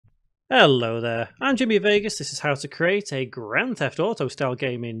Hello there, I'm Jimmy Vegas. This is how to create a Grand Theft Auto style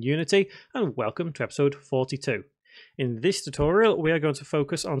game in Unity, and welcome to episode 42. In this tutorial we are going to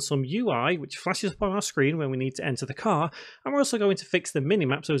focus on some UI which flashes up on our screen when we need to enter the car, and we're also going to fix the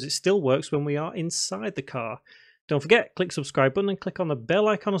minimap so as it still works when we are inside the car. Don't forget, click subscribe button and click on the bell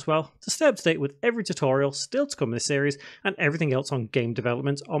icon as well to stay up to date with every tutorial still to come in this series and everything else on game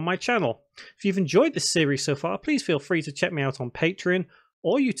development on my channel. If you've enjoyed this series so far, please feel free to check me out on Patreon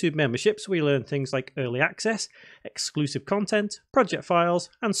or YouTube memberships. We learn things like early access, exclusive content, project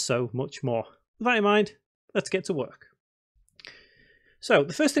files, and so much more. With that in mind, let's get to work. So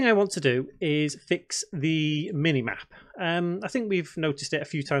the first thing I want to do is fix the minimap. I think we've noticed it a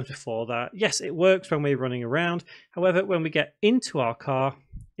few times before that, yes, it works when we're running around. However, when we get into our car,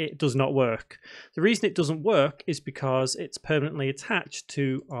 it does not work. The reason it doesn't work is because it's permanently attached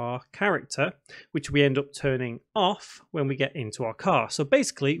to our character, which we end up turning off when we get into our car. So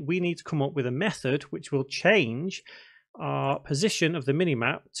basically, we need to come up with a method which will change our position of the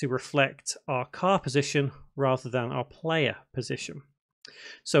minimap to reflect our car position rather than our player position.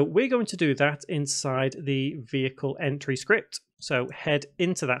 So we're going to do that inside the vehicle entry script. So head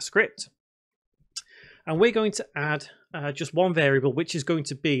into that script, and we're going to add just one variable, which is going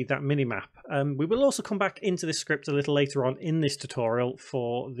to be that minimap. We will also come back into this script a little later on in this tutorial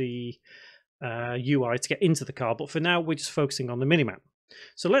for the UI to get into the car, but for now we're just focusing on the minimap.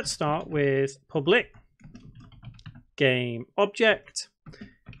 So let's start with public game object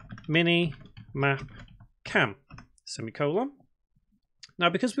minimap cam semicolon. Now,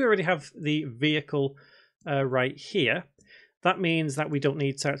 because we already have the vehicle right here, that means that we don't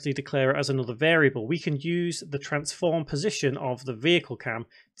need to actually declare it as another variable. We can use the transform position of the vehicle cam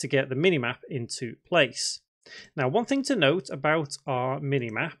to get the minimap into place. Now, one thing to note about our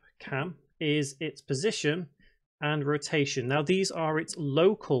minimap cam is its position and rotation. Now, these are its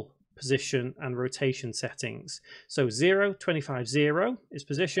local position and rotation settings. So 0, 25, 0 is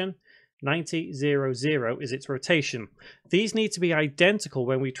position, 90, 0, 0 is its rotation. These need to be identical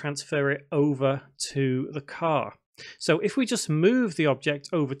when we transfer it over to the car. So if we just move the object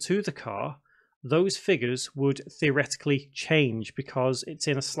over to the car, those figures would theoretically change because it's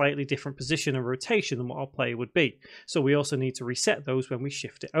in a slightly different position and rotation than what our player would be. So we also need to reset those when we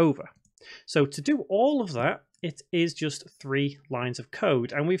shift it over. So to do all of that, it is just 3 lines of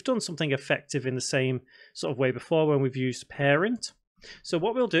code, and we've done something effective in the same sort of way before when we've used parent. So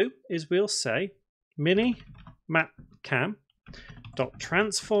what we'll do is we'll say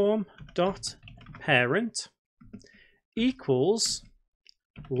minimapcam.transform.parent equals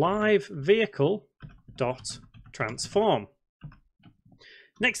live vehicle dot transform.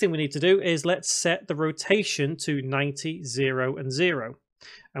 Next thing we need to do is let's set the rotation to 90, 0, and 0.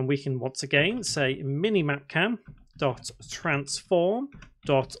 And we can once again say minimapcam dot transform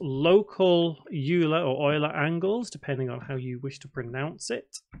dot local Euler or Euler angles, depending on how you wish to pronounce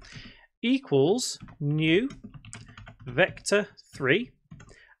it, equals new vector 3,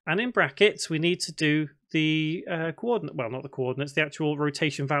 and in brackets we need to do the coordinate, well, not the coordinates, the actual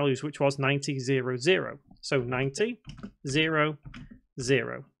rotation values, which was 90, 0, 0. So 90, 0,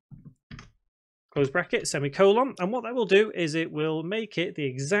 0. Close bracket, semicolon, and what that will do is it will make it the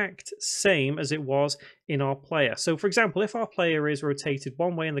exact same as it was in our player. So for example, if our player is rotated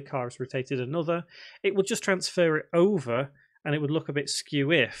one way and the car is rotated another, it would just transfer it over, and it would look a bit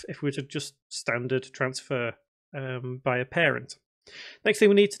skew if we were to just standard transfer by a parent. Next thing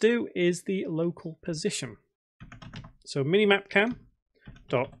we need to do is the local position. So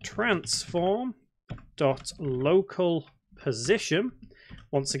minimapcam.transform.local position,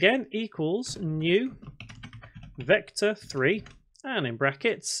 once again, equals new vector 3, and in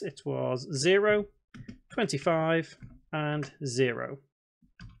brackets it was 0, 25, and 0.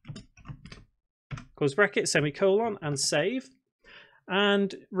 Close bracket, semicolon, and save.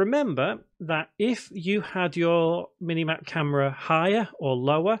 And remember that if you had your minimap camera higher or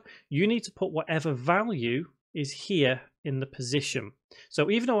lower, you need to put whatever value is here in the position.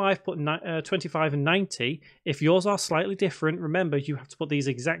 So even though I've put 25 and 90, if yours are slightly different, remember you have to put these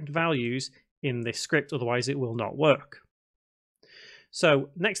exact values in this script, otherwise it will not work. So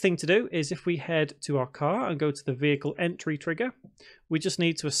next thing to do is if we head to our car and go to the vehicle entry trigger, we just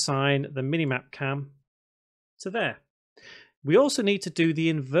need to assign the minimap cam to there. We also need to do the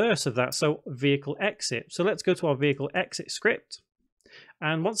inverse of that, so vehicle exit. So let's go to our vehicle exit script.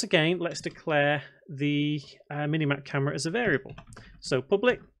 And once again, let's declare the minimap camera as a variable. So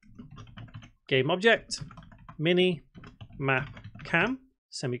public game object minimap cam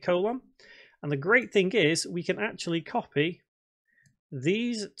semicolon. And the great thing is we can actually copy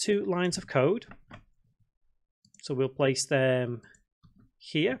these 2 lines of code. So we'll place them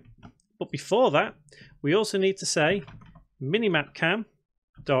here But before that, we also need to say minimapcam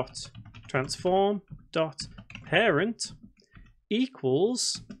dot transform dot parent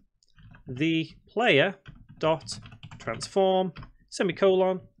equals the player dot transform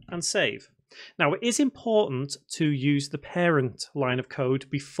semicolon and save. Now, it is important to use the parent line of code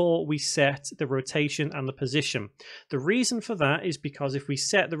before we set the rotation and the position. The reason for that is because if we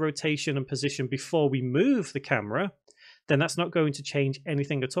set the rotation and position before we move the camera, then that's not going to change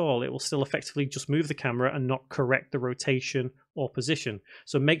anything at all. It will still effectively just move the camera and not correct the rotation or position.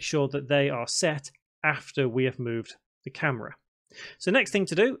 So make sure that they are set after we have moved the camera. So next thing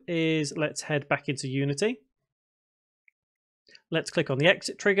to do is let's head back into Unity. Let's click on the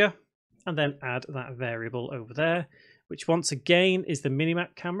exit trigger and then add that variable over there, which once again is the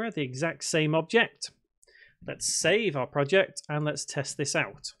minimap camera, the exact same object. Let's save our project and let's test this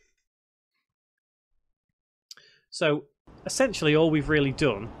out. So essentially all we've really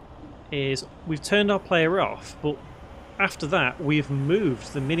done is we've turned our player off, but after that we've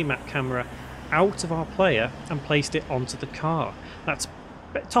moved the minimap camera out of our player and placed it onto the car. That's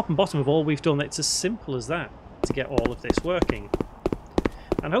top and bottom of all we've done. It's as simple as that to get all of this working.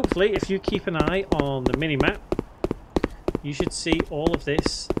 And hopefully if you keep an eye on the minimap, you should see all of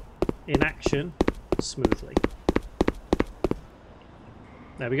this in action smoothly.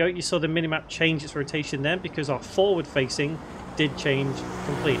 There we go, you saw the minimap change its rotation then because our forward facing did change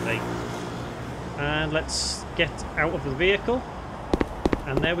completely. And let's get out of the vehicle,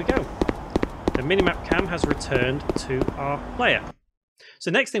 and there we go. The minimap cam has returned to our player. So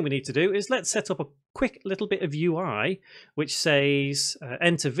next thing we need to do is let's set up a quick little bit of UI which says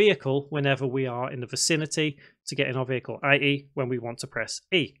enter vehicle whenever we are in the vicinity to get in our vehicle, i.e. when we want to press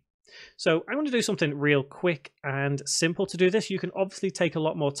E. So I'm going to do something real quick and simple to do this. You can obviously take a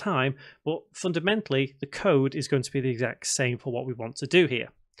lot more time, but fundamentally the code is going to be the exact same for what we want to do here.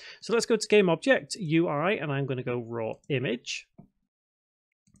 So let's go to game object UI and I'm going to go raw image.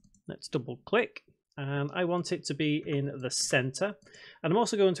 Let's double click. And I want it to be in the center, and I'm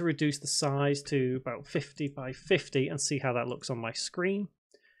also going to reduce the size to about 50 by 50 and see how that looks on my screen.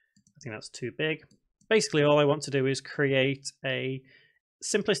 I think that's too big. Basically all I want to do is create a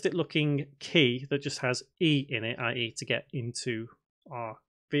simplistic looking key that just has E in it, i.e. to get into our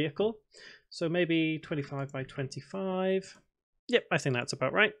vehicle. So maybe 25 by 25. Yep, I think that's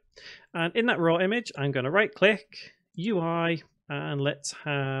about right. And in that raw image I'm going to right click UI and let's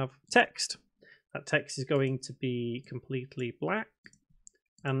have text. That text is going to be completely black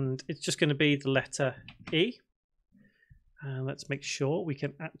and it's just going to be the letter E. And let's make sure we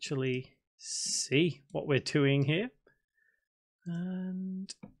can actually see what we're doing here.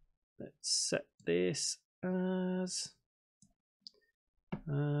 And let's set this as...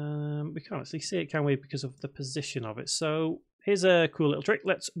 we can't actually see it, can we, because of the position of it. So here's a cool little trick.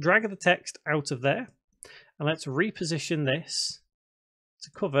 Let's drag the text out of there and let's reposition this to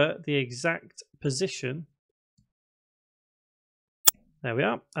cover the exact position. There we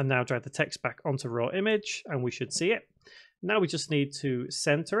are. And now drag the text back onto raw image and we should see it. Now we just need to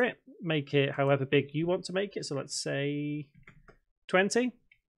center it, make it however big you want to make it. So let's say 20.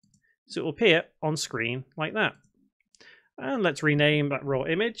 So it will appear on screen like that. And let's rename that raw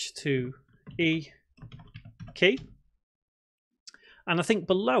image to E key. And I think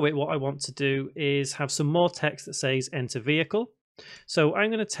below it, what I want to do is have some more text that says enter vehicle. So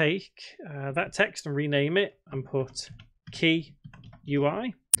I'm going to take that text and rename it and put key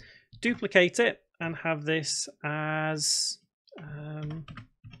UI, duplicate it and have this as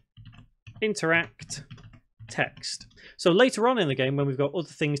interact text. So later on in the game when we've got other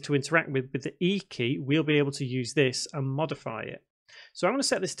things to interact with the E key, we'll be able to use this and modify it. So I'm going to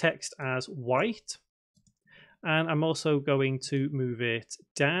set this text as white and I'm also going to move it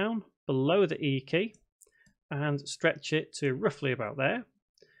down below the E key and stretch it to roughly about there.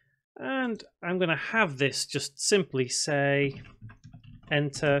 And I'm going to have this just simply say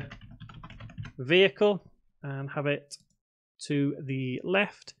enter vehicle and have it to the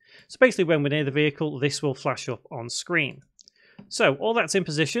left. So basically when we're near the vehicle, this will flash up on screen. So all that's in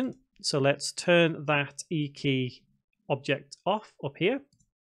position. So let's turn that E key object off up here.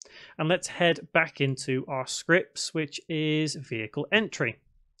 And let's head back into our scripts, which is vehicle entry.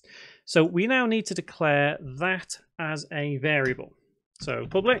 So we now need to declare that as a variable. So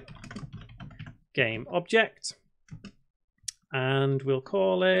public game object, and we'll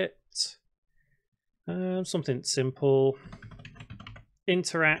call it something simple,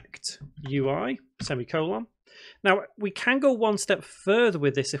 interact UI, semicolon. Now we can go one step further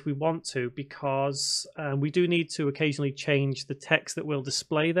with this if we want to, because we do need to occasionally change the text that we'll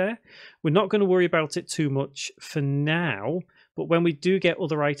display there. We're not going to worry about it too much for now, But when we do get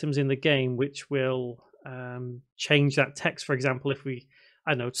other items in the game which will change that text, for example, if we,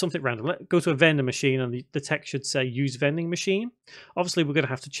 I don't know, something random, let's go to a vending machine and the text should say use vending machine. Obviously, we're going to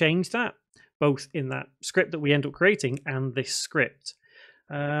have to change that, both in that script that we end up creating and this script.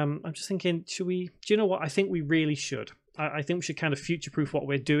 I'm just thinking, should we, do you know what? I think we really should. I think we should kind of future-proof what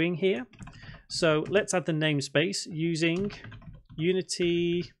we're doing here. So let's add the namespace using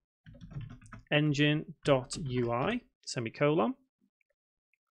Unity engine.ui, semicolon.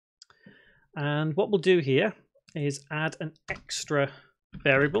 And what we'll do here is add an extra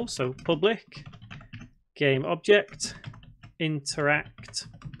variable. So public game object interact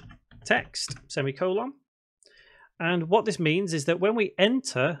text, semicolon. And what this means is that when we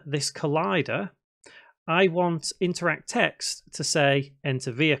enter this collider, I want interact text to say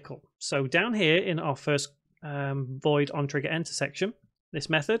enter vehicle. So down here in our first void on trigger enter section, this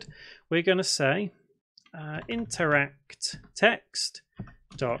method, we're going to say interact text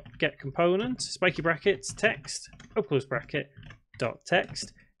dot get component spiky brackets text open close bracket dot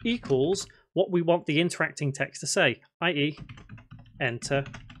text equals what we want the interacting text to say, i.e. enter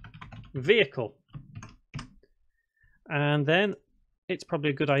vehicle. And then it's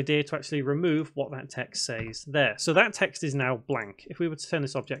probably a good idea to actually remove what that text says there. So that text is now blank. If we were to turn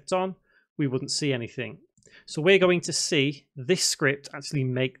this object on, we wouldn't see anything. So we're going to see this script actually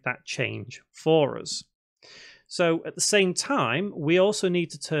make that change for us. So at the same time, we also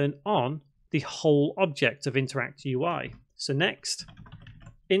need to turn on the whole object of Interact UI. So next,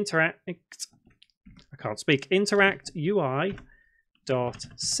 interact UI dot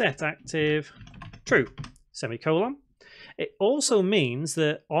set active true, semicolon. It also means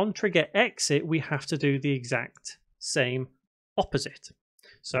that on trigger exit, we have to do the exact same opposite.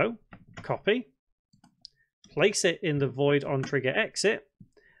 So copy, place it in the void on trigger exit,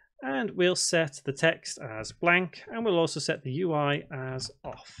 and we'll set the text as blank, and we'll also set the UI as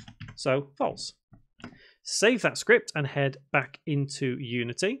off, so false. Save that script and head back into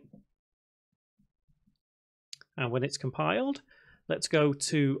Unity. And when it's compiled, let's go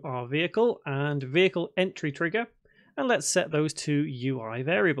to our vehicle and vehicle entry trigger, and let's set those two UI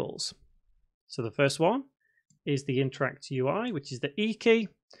variables. So the first one is the interact UI, which is the E key,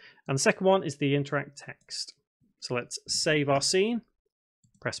 and the second one is the interact text. So let's save our scene,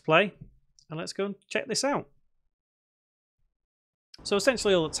 press play, and let's go and check this out. So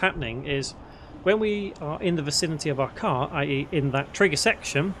essentially all that's happening is when we are in the vicinity of our car, i.e. in that trigger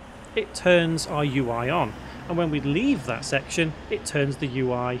section, it turns our UI on. And when we leave that section, it turns the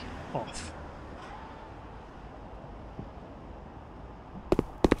UI off.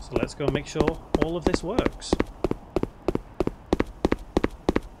 So let's go and make sure all of this works.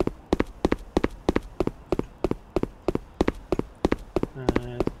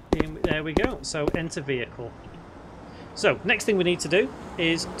 There we go. So enter vehicle. So next thing we need to do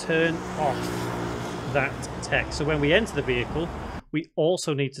is turn off that text. So when we enter the vehicle, we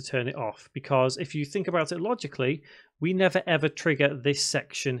also need to turn it off, because if you think about it logically, we never ever trigger this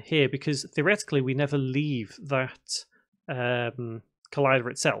section here, because theoretically we never leave that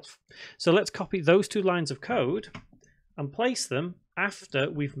collider itself. So let's copy those two lines of code and place them after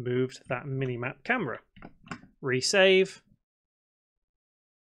we've moved that minimap camera. Resave.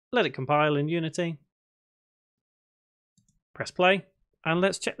 Let it compile in Unity. Press play, and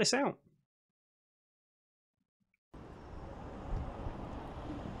let's check this out.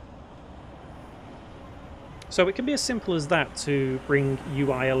 So it can be as simple as that to bring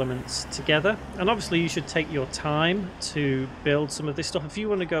UI elements together, and obviously you should take your time to build some of this stuff. If you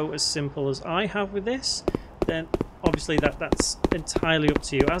want to go as simple as I have with this, then obviously that's entirely up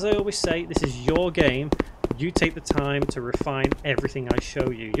to you. As I always say, this is your game. You take the time to refine everything I show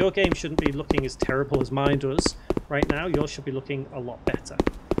you. Your game shouldn't be looking as terrible as mine does right now. Yours should be looking a lot better.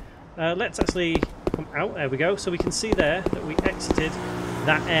 Let's actually come out. There we go. So we can see there that we exited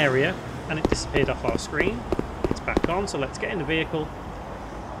that area and it disappeared off our screen. It's back on. So let's get in the vehicle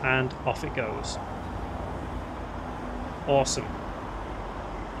and off it goes. Awesome.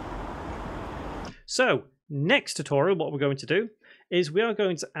 So next tutorial, what we're going to do is we are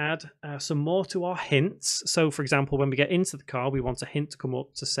going to add some more to our hints. So for example, when we get into the car, we want a hint to come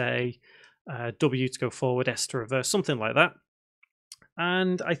up to say W to go forward, S to reverse, something like that.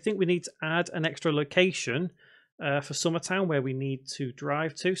 And I think we need to add an extra location for Summertown where we need to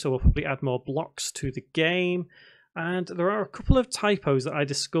drive to. So we'll probably add more blocks to the game. And there are a couple of typos that I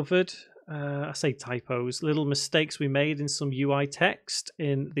discovered. I say typos, little mistakes we made in some UI text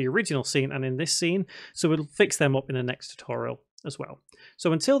in the original scene and in this scene. So we'll fix them up in the next tutorial as well.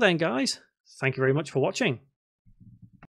 So until then, guys, thank you very much for watching.